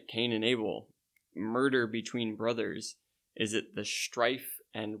generation, right? Cain and Abel, murder between brothers, is it the strife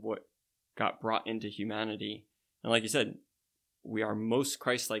and what got brought into humanity? And like you said, we are most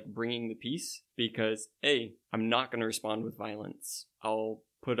Christ-like bringing the peace because, A, I'm not going to respond with violence. I'll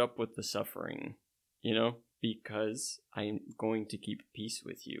put up with the suffering, because I'm going to keep peace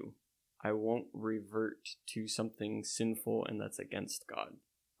with you. I won't revert to something sinful and that's against God.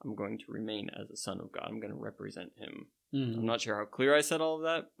 I'm going to remain as a son of God. I'm going to represent him. Mm-hmm. I'm not sure how clear I said all of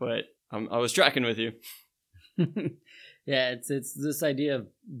that, but I was tracking with you. Yeah, it's this idea of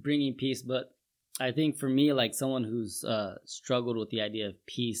bringing peace, but I think for me, like someone who's struggled with the idea of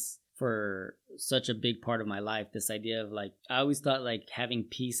peace for such a big part of my life, this idea of like, I always thought like having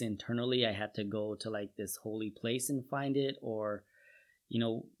peace internally, I had to go to like this holy place and find it, or,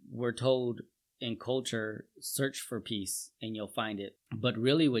 we're told in culture, search for peace and you'll find it. But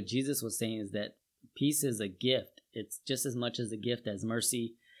really what Jesus was saying is that peace is a gift. It's just as much as a gift as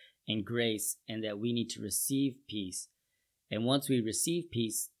mercy and grace, and that we need to receive peace. And once we receive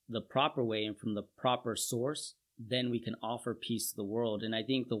peace the proper way and from the proper source, then we can offer peace to the world. And I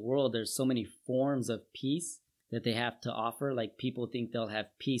think the world, there's so many forms of peace that they have to offer. Like people think they'll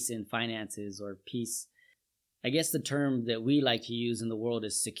have peace in finances or peace. I guess the term that we like to use in the world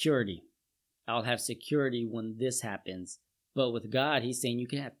is security. I'll have security when this happens. But with God, he's saying you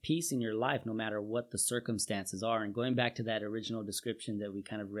can have peace in your life no matter what the circumstances are. And going back to that original description that we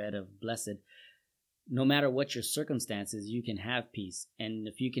kind of read of blessed, no matter what your circumstances, you can have peace. And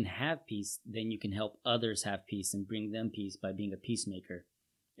if you can have peace, then you can help others have peace and bring them peace by being a peacemaker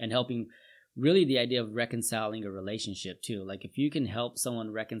and helping really the idea of reconciling a relationship too. Like if you can help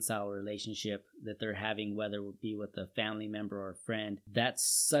someone reconcile a relationship that they're having, whether it be with a family member or a friend, that's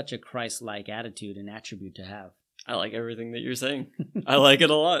such a Christ-like attitude and attribute to have. I like everything that you're saying. I like it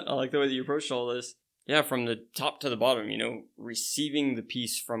a lot. I like the way that you approached all this. yeah, from the top to the bottom, receiving the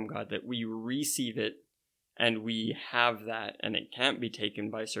peace from God, that we receive it and we have that, and it can't be taken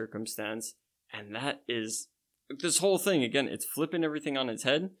by circumstance. And that is this whole thing. Again, it's flipping everything on its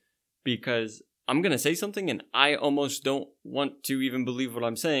head, because I'm going to say something and I almost don't want to even believe what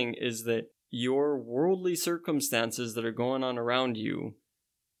I'm saying, is that your worldly circumstances that are going on around you,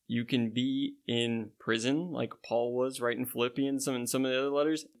 you can be in prison like Paul was writing Philippians and some of the other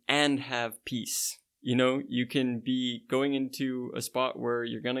letters, and have peace. You can be going into a spot where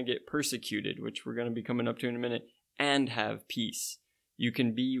you're going to get persecuted, which we're going to be coming up to in a minute, and have peace. You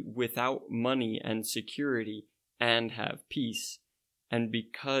can be without money and security and have peace. And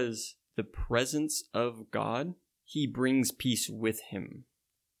because the presence of God, he brings peace with him.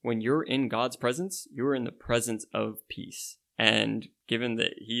 When you're in God's presence, you're in the presence of peace. And given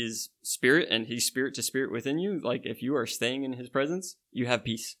that he is spirit and he's spirit to spirit within you, like if you are staying in his presence, you have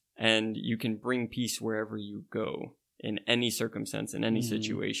peace. And you can bring peace wherever you go, in any circumstance, in any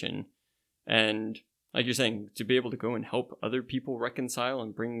situation. And like you're saying, to be able to go and help other people reconcile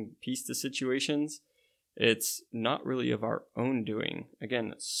and bring peace to situations, it's not really of our own doing.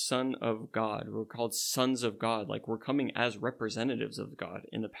 Again, Son of God. We're called sons of God. Like, we're coming as representatives of God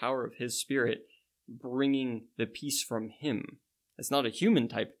in the power of his spirit, bringing the peace from him. It's not a human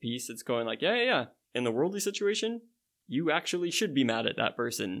type of peace. It's going like, yeah. In the worldly situation, you actually should be mad at that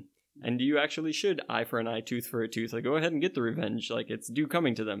person. And you actually should eye for an eye, tooth for a tooth. Like, go ahead and get the revenge. Like, it's due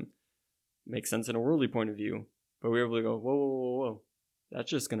coming to them. Makes sense in a worldly point of view. But we're able to go, whoa. That's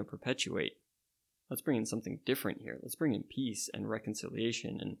just going to perpetuate. Let's bring in something different here. Let's bring in peace and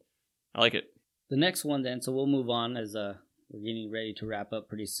reconciliation. And I like it. The next one then, so we'll move on as we're getting ready to wrap up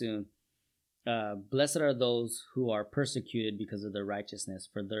pretty soon. Blessed are those who are persecuted because of their righteousness,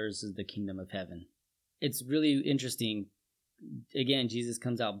 for theirs is the kingdom of heaven. It's really interesting. Again, Jesus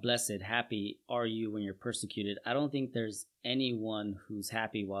comes out, blessed, happy are you when you're persecuted. I don't think there's anyone who's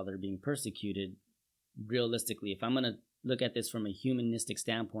happy while they're being persecuted, realistically. If I'm going to look at this from a humanistic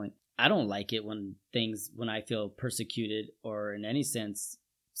standpoint, I don't like it when I feel persecuted, or in any sense,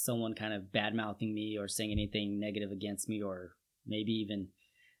 someone kind of bad-mouthing me or saying anything negative against me, or maybe even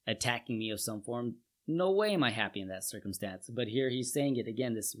attacking me of some form. No way am I happy in that circumstance. But here he's saying it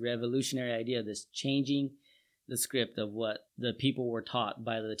again, this revolutionary idea, this changing the script of what the people were taught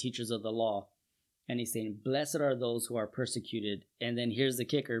by the teachers of the law. And he's saying, blessed are those who are persecuted. And then here's the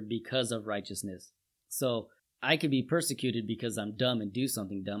kicker, because of righteousness. So I could be persecuted because I'm dumb and do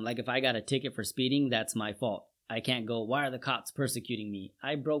something dumb. Like if I got a ticket for speeding, that's my fault. I can't go, why are the cops persecuting me?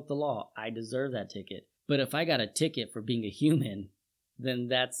 I broke the law. I deserve that ticket. But if I got a ticket for being a human, then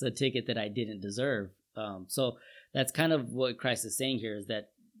that's a ticket that I didn't deserve. So that's kind of what Christ is saying here, is that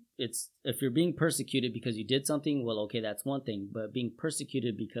if you're being persecuted because you did something, well, okay, that's one thing. But being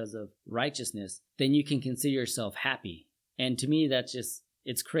persecuted because of righteousness, then you can consider yourself happy. And to me, that's just,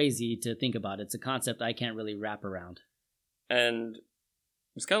 it's crazy to think about. It's a concept I can't really wrap around. And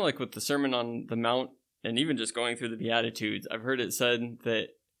it's kind of like with the Sermon on the Mount, and even just going through the Beatitudes, I've heard it said that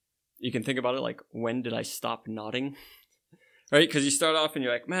you can think about it like, when did I stop nodding? Right? Because you start off and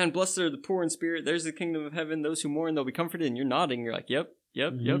you're like, man, blessed are the poor in spirit. There's the kingdom of heaven. Those who mourn, they'll be comforted. And you're nodding. You're like, yep.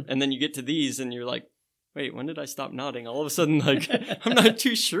 And then you get to these and you're like, wait, when did I stop nodding? All of a sudden, like, I'm not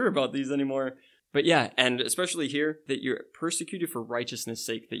too sure about these anymore. But yeah, and especially here, that you're persecuted for righteousness'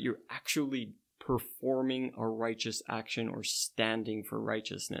 sake, that you're actually performing a righteous action or standing for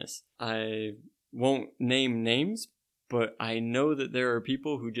righteousness. I won't name names, but I know that there are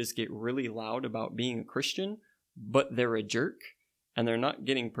people who just get really loud about being a Christian, but they're a jerk, and they're not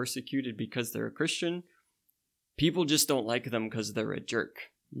getting persecuted because they're a Christian. People just don't like them because they're a jerk.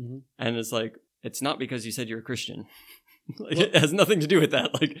 Mm-hmm. And it's like, it's not because you said you're a Christian. Like, it has nothing to do with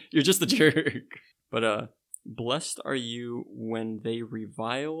that. Like, you're just a jerk. But blessed are you when they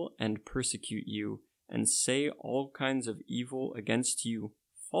revile and persecute you and say all kinds of evil against you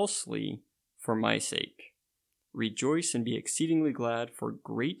falsely for my sake. Rejoice and be exceedingly glad, for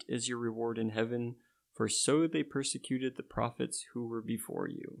great is your reward in heaven, for so they persecuted the prophets who were before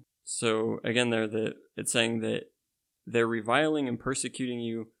you. So again, it's saying that they're reviling and persecuting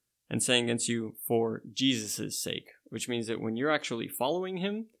you and saying against you for Jesus' sake, which means that when you're actually following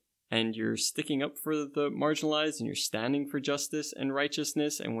him and you're sticking up for the marginalized and you're standing for justice and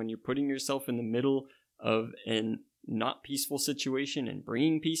righteousness, and when you're putting yourself in the middle of a not peaceful situation and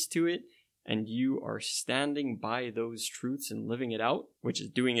bringing peace to it, and you are standing by those truths and living it out, which is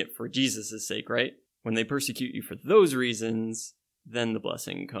doing it for Jesus' sake, right? When they persecute you for those reasons, then the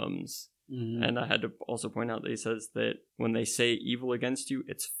blessing comes. Mm-hmm. And I had to also point out that he says that when they say evil against you,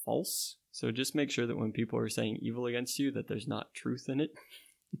 it's false. So just make sure that when people are saying evil against you, that there's not truth in it.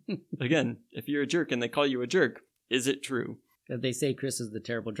 Again, if you're a jerk and they call you a jerk, is it true? If they say Chris is the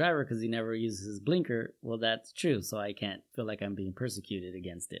terrible driver because he never uses his blinker, well, that's true. So I can't feel like I'm being persecuted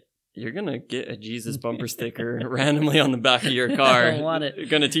against it. You're going to get a Jesus bumper sticker randomly on the back of your car. I don't want it.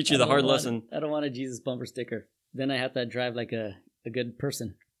 It's going to teach you the hard lesson. I don't want a Jesus bumper sticker. Then I have to drive like a good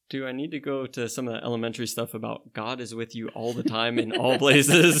person. Do I need to go to some of the elementary stuff about God is with you all the time in all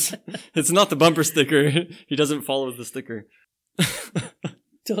places? It's not the bumper sticker. He doesn't follow the sticker.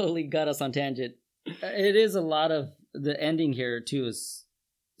 Totally got us on tangent. It is a lot of the ending here too. Is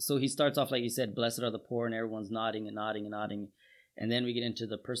so he starts off like you said, blessed are the poor, and everyone's nodding and nodding and nodding, and then we get into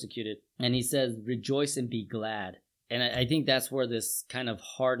the persecuted, and he says, rejoice and be glad. And I think that's where this kind of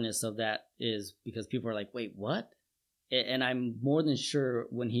hardness of that is, because people are like, wait, what? And I'm more than sure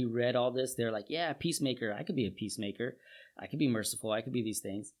when he read all this, they're like, yeah, peacemaker. I could be a peacemaker. I could be merciful. I could be these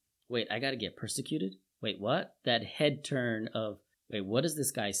things. Wait, I got to get persecuted? Wait, what? That head turn of, wait, what is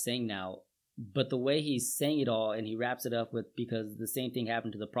this guy saying now? But the way he's saying it all, and he wraps it up with, because the same thing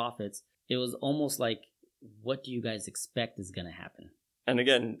happened to the prophets, it was almost like, what do you guys expect is going to happen? And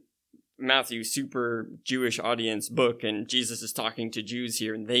again, Matthew, super Jewish audience book, and Jesus is talking to Jews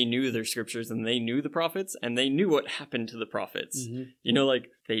here, and they knew their scriptures, and they knew the prophets, and they knew what happened to the prophets. Mm-hmm. You know, like,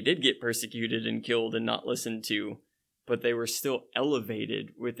 they did get persecuted and killed and not listened to, but they were still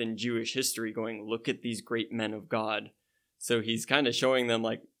elevated within Jewish history, going, look at these great men of God. So he's kind of showing them,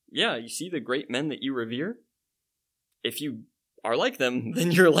 like, yeah, you see the great men that you revere? If you are like them, then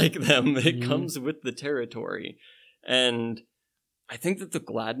you're like them. It comes with the territory. And I think that the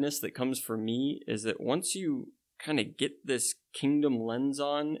gladness that comes for me is that once you kind of get this kingdom lens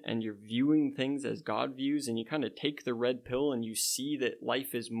on and you're viewing things as God views, and you kind of take the red pill and you see that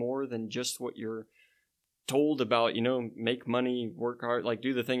life is more than just what you're told about, you know, make money, work hard, like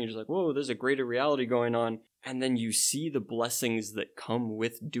do the thing. You're just like, whoa, there's a greater reality going on. And then you see the blessings that come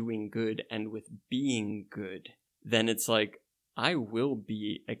with doing good and with being good. Then it's like, I will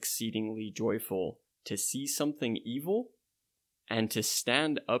be exceedingly joyful to see something evil and to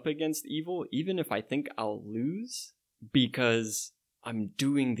stand up against evil, even if I think I'll lose, because I'm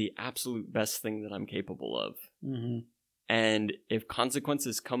doing the absolute best thing that I'm capable of. Mm-hmm. And if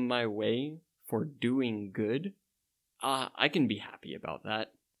consequences come my way for doing good, I can be happy about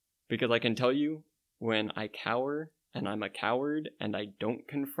that. Because I can tell you, when I cower and I'm a coward and I don't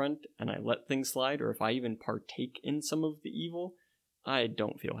confront and I let things slide, or if I even partake in some of the evil, I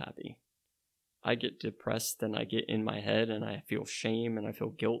don't feel happy. I get depressed and I get in my head and I feel shame and I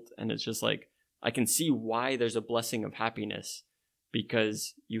feel guilt. And it's just like, I can see why there's a blessing of happiness,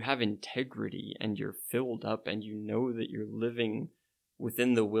 because you have integrity and you're filled up and you know that you're living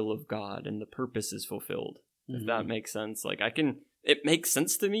within the will of God and the purpose is fulfilled. Mm-hmm. If that makes sense. Like it makes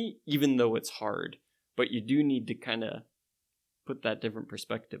sense to me, even though it's hard, but you do need to kind of put that different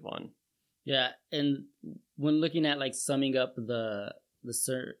perspective on. Yeah. And when looking at like summing up the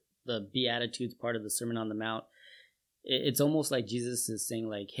Beatitudes part of the Sermon on the Mount, it's almost like Jesus is saying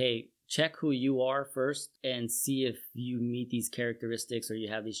like, hey, check who you are first and see if you meet these characteristics or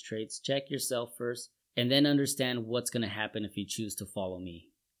you have these traits. Check yourself first and then understand what's going to happen if you choose to follow me.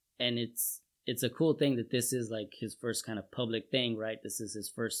 And it's a cool thing that this is like his first kind of public thing, right? This is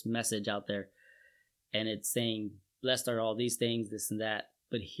his first message out there. And it's saying, blessed are all these things, this and that.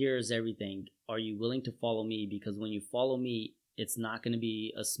 But here's everything. Are you willing to follow me? Because when you follow me, it's not going to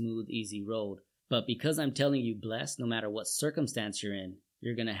be a smooth, easy road. But because I'm telling you blessed, no matter what circumstance you're in,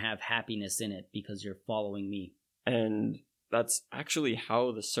 you're going to have happiness in it because you're following me. And that's actually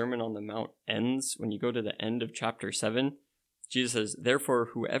how the Sermon on the Mount ends. When you go to the end of chapter 7, Jesus says,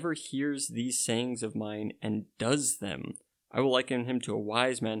 therefore, whoever hears these sayings of mine and does them, I will liken him to a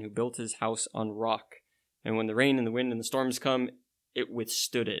wise man who built his house on rock. And when the rain and the wind and the storms come, it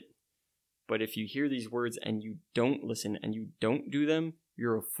withstood it. But if you hear these words and you don't listen and you don't do them,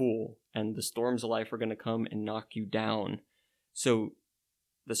 you're a fool. And the storms of life are going to come and knock you down. So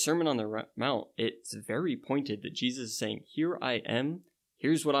the Sermon on the Mount, it's very pointed that Jesus is saying, here I am.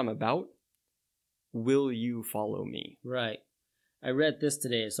 Here's what I'm about. Will you follow me? Right. I read this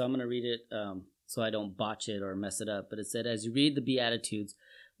today, so I'm going to read it so I don't botch it or mess it up. But it said, as you read the Beatitudes,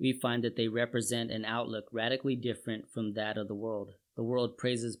 we find that they represent an outlook radically different from that of the world. The world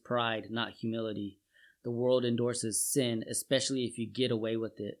praises pride, not humility. The world endorses sin, especially if you get away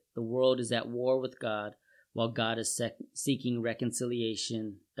with it. The world is at war with God, while God is seeking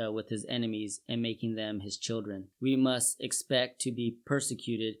reconciliation with his enemies and making them his children. We must expect to be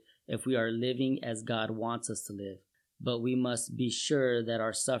persecuted if we are living as God wants us to live. But we must be sure that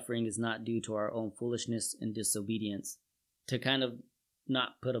our suffering is not due to our own foolishness and disobedience. To kind of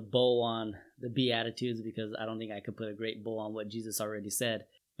not put a bow on the Beatitudes, because I don't think I could put a great bow on what Jesus already said.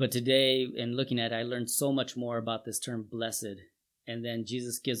 But today, in looking at it, I learned so much more about this term blessed. And then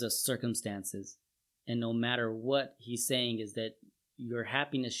Jesus gives us circumstances. And no matter what he's saying is that your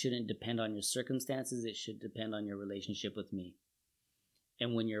happiness shouldn't depend on your circumstances. It should depend on your relationship with me.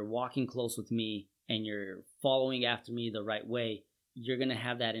 And when you're walking close with me and you're following after me the right way, you're going to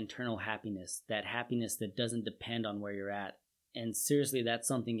have that internal happiness that doesn't depend on where you're at. And seriously, that's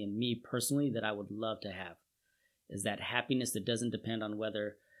something in me personally that I would love to have, is that happiness that doesn't depend on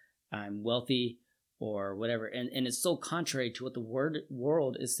whether I'm wealthy or whatever. And it's so contrary to what the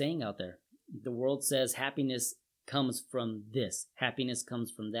world is saying out there. The world says happiness comes from this. Happiness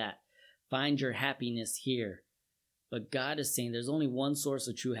comes from that. Find your happiness here. But God is saying there's only one source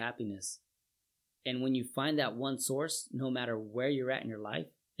of true happiness. And when you find that one source, no matter where you're at in your life,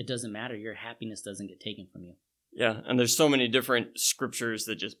 it doesn't matter. Your happiness doesn't get taken from you. Yeah, and there's so many different scriptures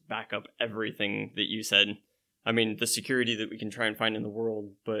that just back up everything that you said. I mean, the security that we can try and find in the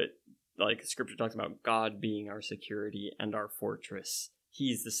world, but like scripture talks about God being our security and our fortress.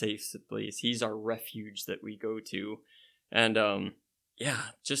 He's the safe place. He's our refuge that we go to. And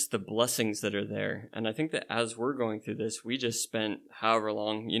just the blessings that are there. And I think that as we're going through this, we just spent however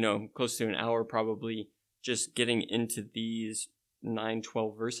long, close to an hour probably, just getting into these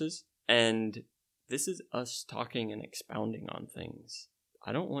 9-12 verses. And this is us talking and expounding on things.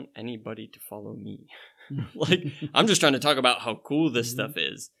 I don't want anybody to follow me. I'm just trying to talk about how cool this stuff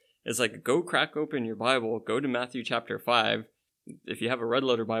is. It's like, go crack open your Bible, go to Matthew chapter 5. If you have a red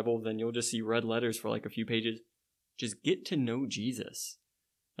letter Bible, then you'll just see red letters for like a few pages. Just get to know Jesus.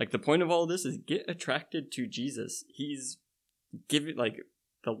 Like, the point of all of this is get attracted to Jesus. He's giving,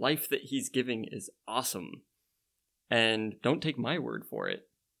 the life that he's giving is awesome. And don't take my word for it.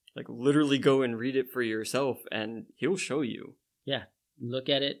 Literally go and read it for yourself, and he'll show you. Yeah. Look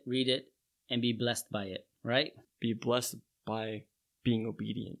at it, read it, and be blessed by it, right? Be blessed by being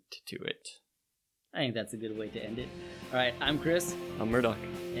obedient to it. I think that's a good way to end it. All right, I'm Chris. I'm Murdoch.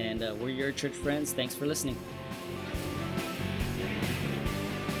 And we're your church friends. Thanks for listening.